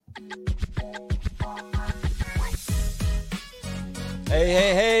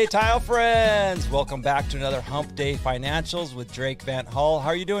Hey, tile friends. Welcome back to another Hump Day Financials with Drake Van Hull. How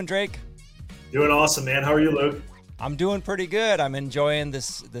are you doing, Drake? Doing awesome, man. How are you, Luke? I'm doing pretty good. I'm enjoying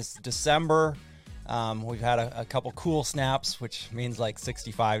this December. We've had a couple cool snaps, which means like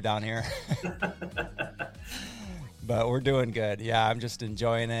 65 down here. But we're doing good. Yeah, I'm just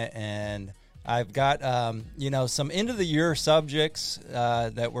enjoying it. And I've got, some end of the year subjects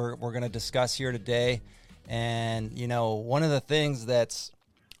that we're going to discuss here today. And, one of the things that's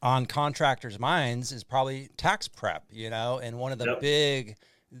on contractors' minds is probably tax prep, and one of the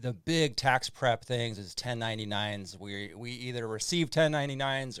big tax prep things is 1099s. We either receive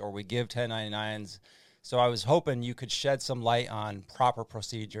 1099s or we give 1099s. So I was hoping you could shed some light on proper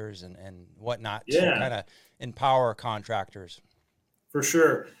procedures and whatnot to kind of empower contractors. For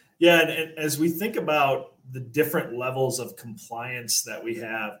sure. Yeah. And as we think about the different levels of compliance that we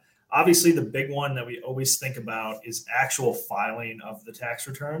have, obviously the big one that we always think about is actual filing of the tax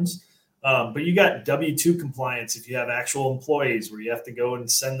returns. But you got W-2 compliance if you have actual employees where you have to go and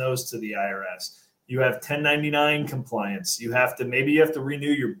send those to the IRS. You have 1099 compliance. Maybe you have to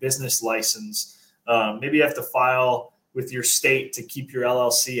renew your business license. Maybe you have to file with your state to keep your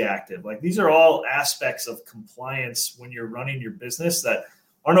LLC active. Like, these are all aspects of compliance when you're running your business that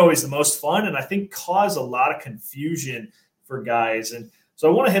aren't always the most fun, and I think cause a lot of confusion for guys. And so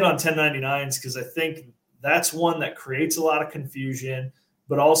I want to hit on 1099s because I think that's one that creates a lot of confusion,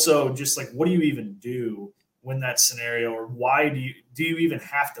 but also just like, what do you even do when that scenario, or why do you even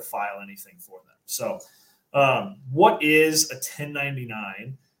have to file anything for them? So what is a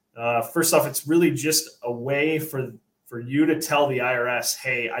 1099? First off, it's really just a way for you to tell the IRS,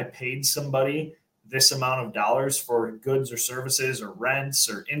 hey, I paid somebody this amount of dollars for goods or services or rents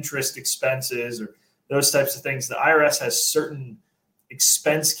or interest expenses or those types of things. The IRS has certain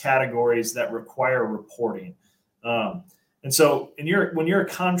expense categories that require reporting. And so when you're a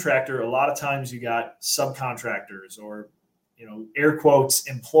contractor, a lot of times you got subcontractors or, air quotes,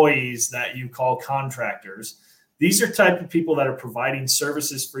 employees that you call contractors. These are type of people that are providing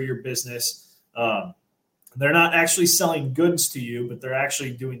services for your business. They're not actually selling goods to you, but they're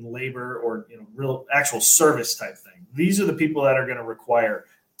actually doing labor or real actual service type thing. These are the people that are going to require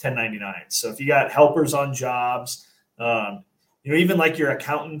 1099. So if you got helpers on jobs, even like your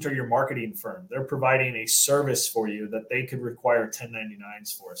accountant or your marketing firm, they're providing a service for you that they could require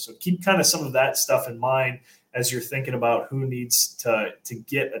 1099s for. So keep kind of some of that stuff in mind as you're thinking about who needs to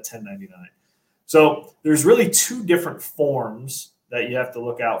get a 1099. So there's really two different forms that you have to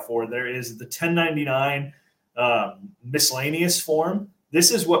look out for. There is the 1099 miscellaneous form.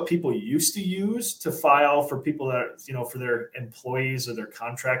 This is what people used to use to file for people that, for their employees or their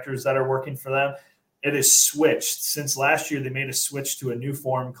contractors that are working for them. It has switched. Since last year, they made a switch to a new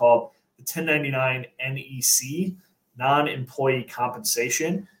form called the 1099 NEC, non-employee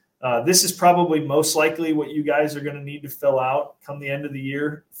compensation. This is probably most likely what you guys are going to need to fill out come the end of the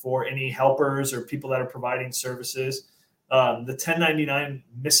year for any helpers or people that are providing services. The 1099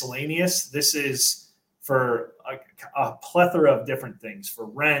 miscellaneous, this is for a plethora of different things, for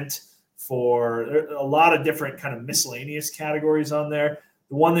rent, for a lot of different kind of miscellaneous categories on there.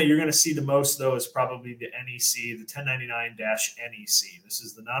 The one that you're going to see the most, though, is probably the NEC, the 1099-NEC. This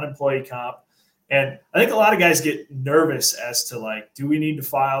is the non-employee comp. And I think a lot of guys get nervous as to, do we need to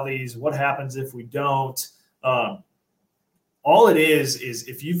file these? What happens if we don't? All it is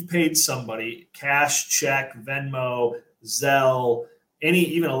if you've paid somebody cash, check, Venmo, Zelle,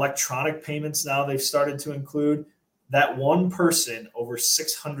 even electronic payments now they've started to include, that one person over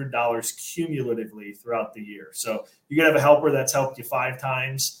 $600 cumulatively throughout the year. So you could have a helper that's helped you 5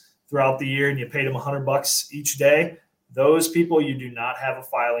 times throughout the year and you paid them $100 each day. Those people, you do not have a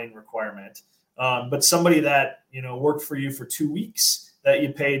filing requirement. But somebody that, worked for you for 2 weeks that you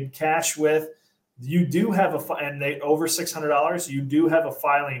paid cash with, you do have and they over $600, you do have a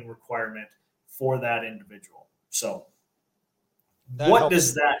filing requirement for that individual. So what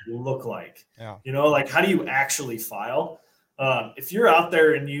does that look like? Yeah. How do you actually file? If you're out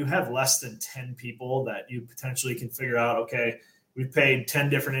there and you have less than 10 people that you potentially can figure out, okay, we've paid 10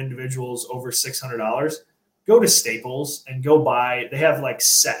 different individuals over $600, go to Staples and go buy, they have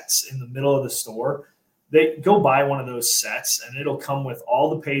sets in the middle of the store. They go buy one of those sets and it'll come with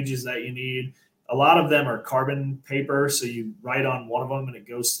all the pages that you need. A lot of them are carbon paper. So you write on one of them and it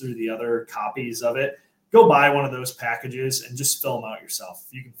goes through the other copies of it. Go buy one of those packages and just fill them out yourself.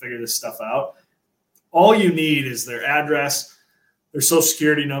 If you can figure this stuff out, all you need is their address, their social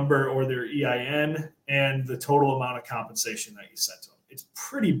security number or their EIN, and the total amount of compensation that you sent to them. It's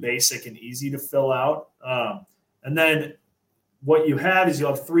pretty basic and easy to fill out. And then what you have is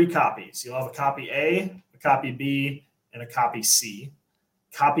you'll have 3 copies. You'll have a copy A, a copy B, and a copy C.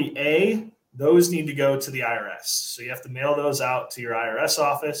 Copy A, those need to go to the IRS. So you have to mail those out to your IRS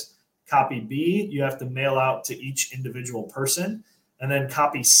office. Copy B, you have to mail out to each individual person. And then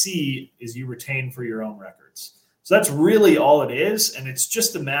copy C is you retain for your own records. So that's really all it is. And it's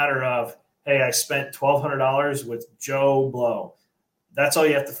just a matter of, hey, I spent $1,200 with Joe Blow. That's all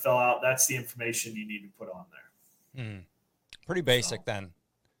you have to fill out. That's the information you need to put on there. Pretty basic then.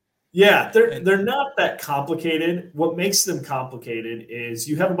 Yeah, they're not that complicated. What makes them complicated is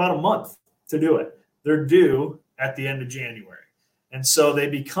you have about a month to do it. They're due at the end of January. And so they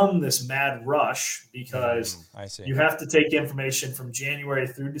become this mad rush because you have to take information from January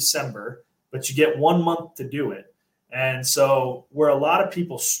through December, but you get 1 month to do it. And so where a lot of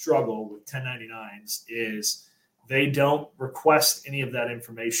people struggle with 1099s is they don't request any of that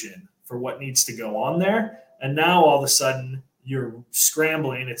information for what needs to go on there. And now all of a sudden you're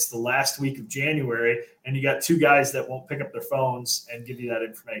scrambling. It's the last week of January and you got 2 guys that won't pick up their phones and give you that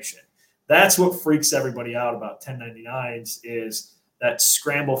information. That's what freaks everybody out about 1099s is that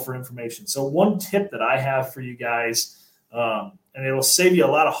scramble for information. So one tip that I have for you guys, and it'll save you a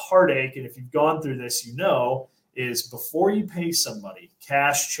lot of heartache, and if you've gone through this, you know, is before you pay somebody,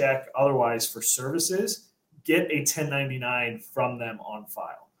 cash, check, otherwise for services, get a 1099 from them on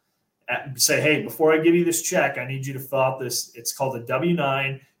file. Say, hey, before I give you this check, I need you to fill out this. It's called a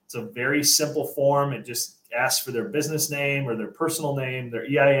W-9. It's a very simple form. It just asks for their business name or their personal name, their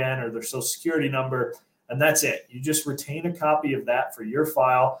EIN or their social security number. And that's it. You just retain a copy of that for your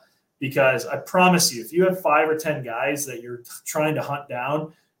file because I promise you, if you have 5 or 10 guys that you're trying to hunt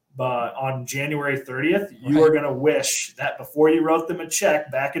down but on January 30th, you are going to wish that before you wrote them a check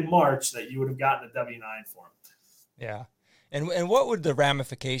back in March that you would have gotten a W-9 for them. Yeah. And what would the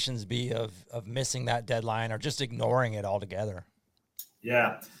ramifications be of missing that deadline or just ignoring it altogether?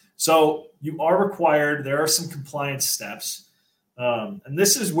 Yeah. So you are required. There are some compliance steps. And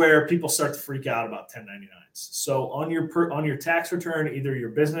this is where people start to freak out about 1099s. So on your tax return, either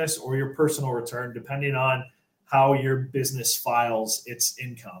your business or your personal return, depending on how your business files its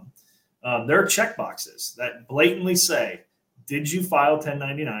income, there are check boxes that blatantly say, did you file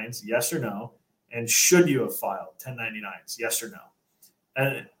 1099s? Yes or no. And should you have filed 1099s? Yes or no.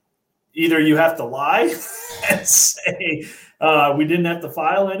 And either you have to lie and say, we didn't have to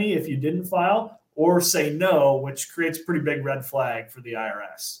file any if you didn't file, or say no, which creates a pretty big red flag for the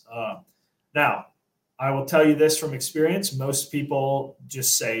IRS. Now, I will tell you this from experience. Most people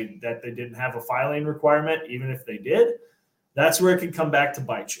just say that they didn't have a filing requirement, even if they did. That's where it can come back to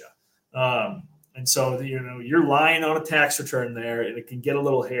bite you. And so, you're lying on a tax return there, and it can get a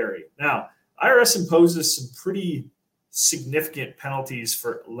little hairy. Now, IRS imposes some pretty significant penalties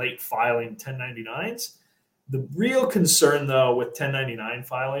for late filing 1099s. The real concern, though, with 1099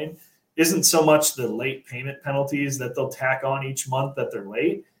 filing isn't so much the late payment penalties that they'll tack on each month that they're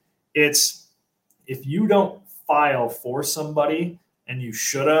late. It's if you don't file for somebody and you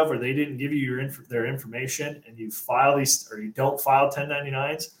should have, or they didn't give you their information and you file these, or you don't file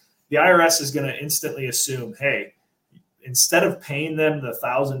 1099s, the IRS is going to instantly assume, hey, instead of paying them the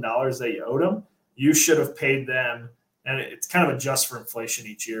 $1,000 that you owed them, you should have paid them, and it's kind of adjust for inflation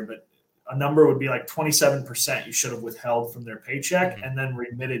each year, but a number would be like 27% you should have withheld from their paycheck and then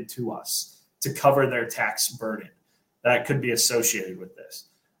remitted to us to cover their tax burden that could be associated with this.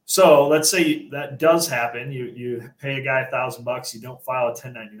 So let's say that does happen. You pay a guy $1,000, you don't file a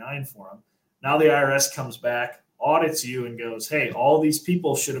 1099 for him. Now the IRS comes back, audits you, and goes, hey, all these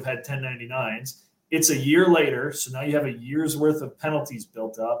people should have had 1099s. It's a year later, so now you have a year's worth of penalties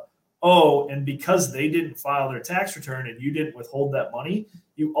built up. Oh, and because they didn't file their tax return and you didn't withhold that money,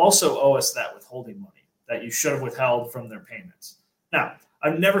 you also owe us that withholding money that you should have withheld from their payments. Now,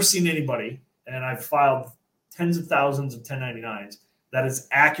 I've never seen anybody, and I've filed tens of thousands of 1099s, that has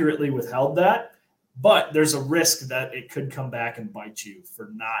accurately withheld that, but there's a risk that it could come back and bite you for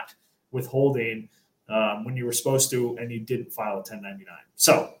not withholding when you were supposed to and you didn't file a 1099.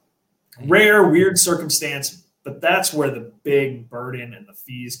 So rare, weird circumstance, but that's where the big burden and the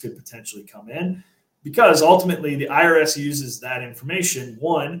fees could potentially come in, because ultimately the IRS uses that information,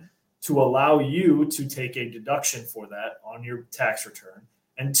 one, to allow you to take a deduction for that on your tax return,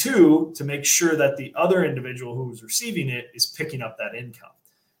 and two, to make sure that the other individual who is receiving it is picking up that income.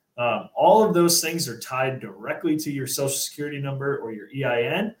 All of those things are tied directly to your social security number or your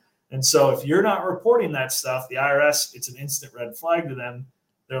EIN. And so if you're not reporting that stuff, the IRS, it's an instant red flag to them.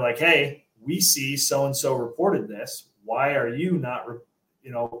 They're like, hey, we see so-and-so reported this. Why are you not,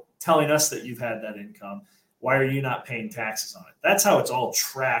 telling us that you've had that income? Why are you not paying taxes on it? That's how it's all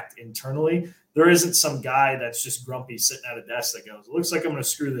tracked internally there isn't some guy that's just grumpy sitting at a desk that goes, it looks like I'm going to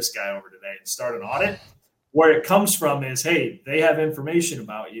screw this guy over today and start an audit. Where it comes from is, hey, they have information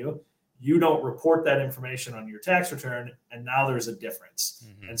about you. You don't report that information on your tax return, and now there's a difference.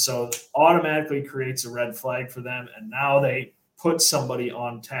 And so it automatically creates a red flag for them, and now they put somebody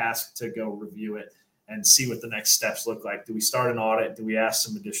on task to go review it and see what the next steps look like. Do we start an audit? Do we ask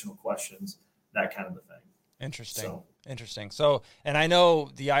some additional questions? That kind of a thing. Interesting. So, and I know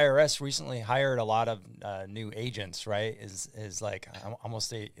the IRS recently hired a lot of new agents, right? Is like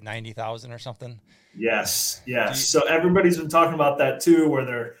almost 90,000 or something. Yes. So everybody's been talking about that too, where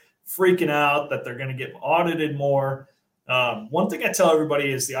they're freaking out that they're going to get audited more. One thing I tell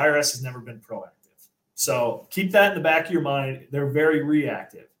everybody is the IRS has never been proactive. So keep that in the back of your mind. They're very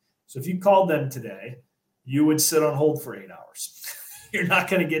reactive. So if you called them today, you would sit on hold for 8 hours. You're not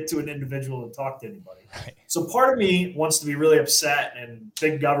going to get to an individual and talk to anybody. Right. So part of me wants to be really upset and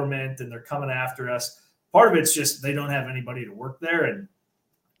big government and they're coming after us. Part of it's just they don't have anybody to work there, and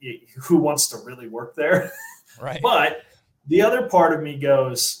who wants to really work there? Right. But the other part of me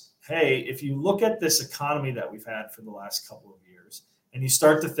goes, hey, if you look at this economy that we've had for the last couple of years and you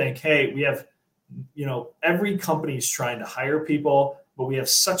start to think, hey, we have, every company is trying to hire people, but we have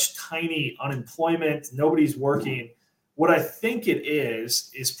such tiny unemployment. Nobody's working. What I think it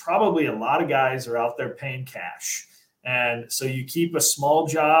is probably a lot of guys are out there paying cash. And so you keep a small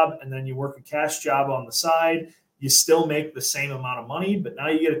job and then you work a cash job on the side. You still make the same amount of money, but now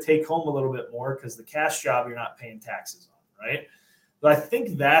you get to take home a little bit more because the cash job you're not paying taxes on, right? But I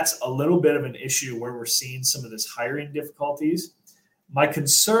think that's a little bit of an issue where we're seeing some of this hiring difficulties. My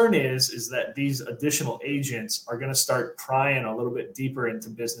concern is that these additional agents are going to start prying a little bit deeper into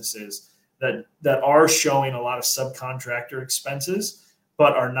businesses that are showing a lot of subcontractor expenses,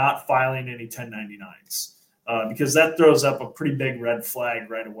 but are not filing any 1099s. Because that throws up a pretty big red flag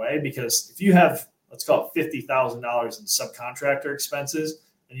right away. Because if you have, let's call it $50,000 in subcontractor expenses,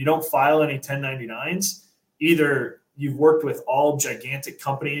 and you don't file any 1099s, either you've worked with all gigantic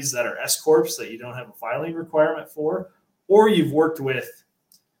companies that are S corps that you don't have a filing requirement for, or you've worked with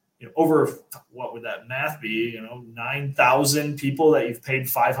over, what would that math be? 9,000 people that you've paid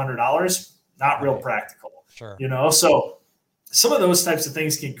 $500. Not real practical. Sure. So some of those types of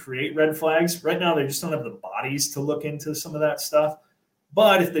things can create red flags. Right now, they just don't have the bodies to look into some of that stuff.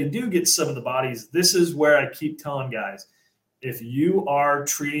 But if they do get some of the bodies, this is where I keep telling guys, if you are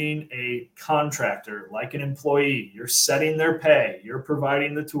treating a contractor like an employee, you're setting their pay, you're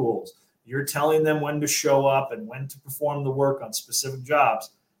providing the tools, you're telling them when to show up and when to perform the work on specific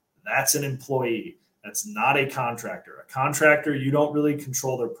jobs, that's an employee. That's not a contractor. A contractor, you don't really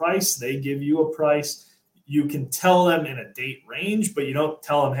control their price. They give you a price. You can tell them in a date range, but you don't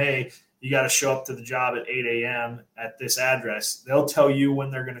tell them, hey, you got to show up to the job at 8 a.m. at this address. They'll tell you when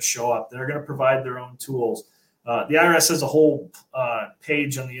they're going to show up. They're going to provide their own tools. The IRS has a whole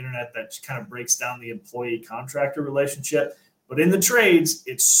page on the internet that kind of breaks down the employee-contractor relationship. But in the trades,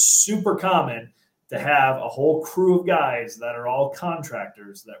 it's super common to have a whole crew of guys that are all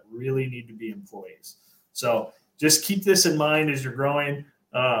contractors that really need to be employees. So just keep this in mind as you're growing.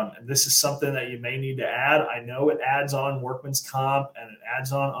 And this is something that you may need to add. I know it adds on workman's comp and it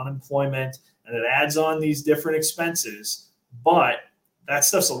adds on unemployment and it adds on these different expenses, but that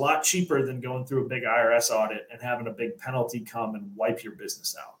stuff's a lot cheaper than going through a big IRS audit and having a big penalty come and wipe your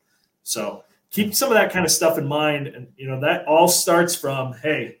business out. So keep some of that kind of stuff in mind. And, that all starts from,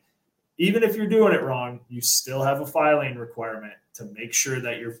 hey, even if you're doing it wrong, you still have a filing requirement to make sure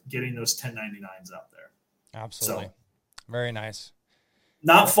that you're getting those 1099s out there. Absolutely. So, very nice.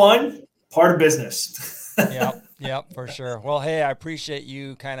 Not fun, part of business. Yep, for sure. Well, hey, I appreciate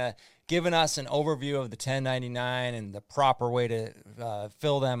you kind of giving us an overview of the 1099 and the proper way to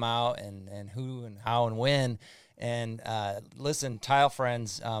fill them out and who and how and when. And listen, tile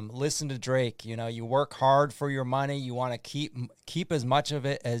friends, listen to Drake. You work hard for your money. You want to keep as much of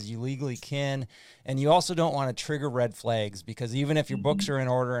it as you legally can. And you also don't want to trigger red flags, because even if your books are in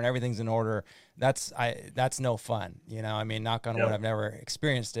order and everything's in order, that's no fun. Knock on wood, I've never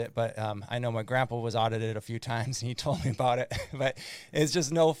experienced it, but I know my grandpa was audited a few times and he told me about it, but it's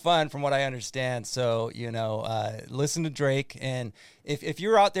just no fun from what I understand. So, listen to Drake. And if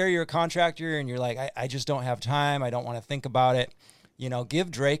you're out there, you're a contractor and you're like, I just don't have time, I don't want to think about it, give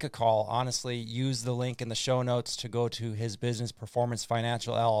Drake a call. Honestly, use the link in the show notes to go to his business, Performance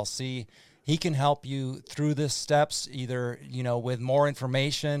Financial LLC. He can help you through the steps, either, with more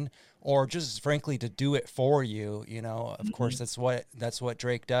information or just frankly to do it for you. You know, of course, that's what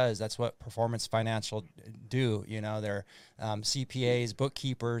Drake does. That's what Performance Financial do. You know, they're CPAs,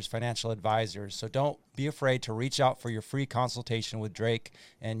 bookkeepers, financial advisors. So don't be afraid to reach out for your free consultation with Drake,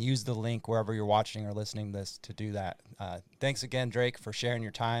 and use the link wherever you're watching or listening this to do that. Thanks again, Drake, for sharing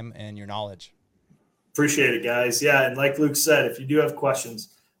your time and your knowledge. Appreciate it, guys. Yeah, and like Luke said, if you do have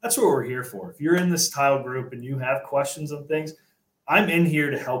questions, that's what we're here for. If you're in this tile group and you have questions on things, I'm in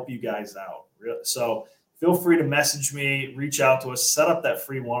here to help you guys out. So feel free to message me, reach out to us, set up that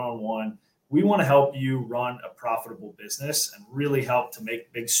free one-on-one. We want to help you run a profitable business and really help to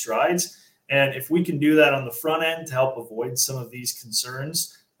make big strides. And if we can do that on the front end to help avoid some of these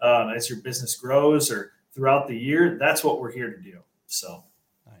concerns as your business grows or throughout the year, that's what we're here to do. So.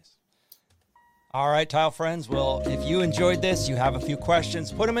 All right, tile friends. Well, if you enjoyed this, you have a few questions,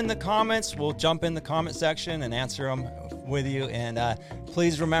 put them in the comments. We'll jump in the comment section and answer them with you. And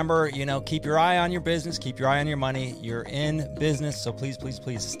please remember, keep your eye on your business, keep your eye on your money. You're in business, so please, please,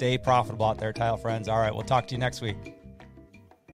 please stay profitable out there, tile friends. All right, we'll talk to you next week.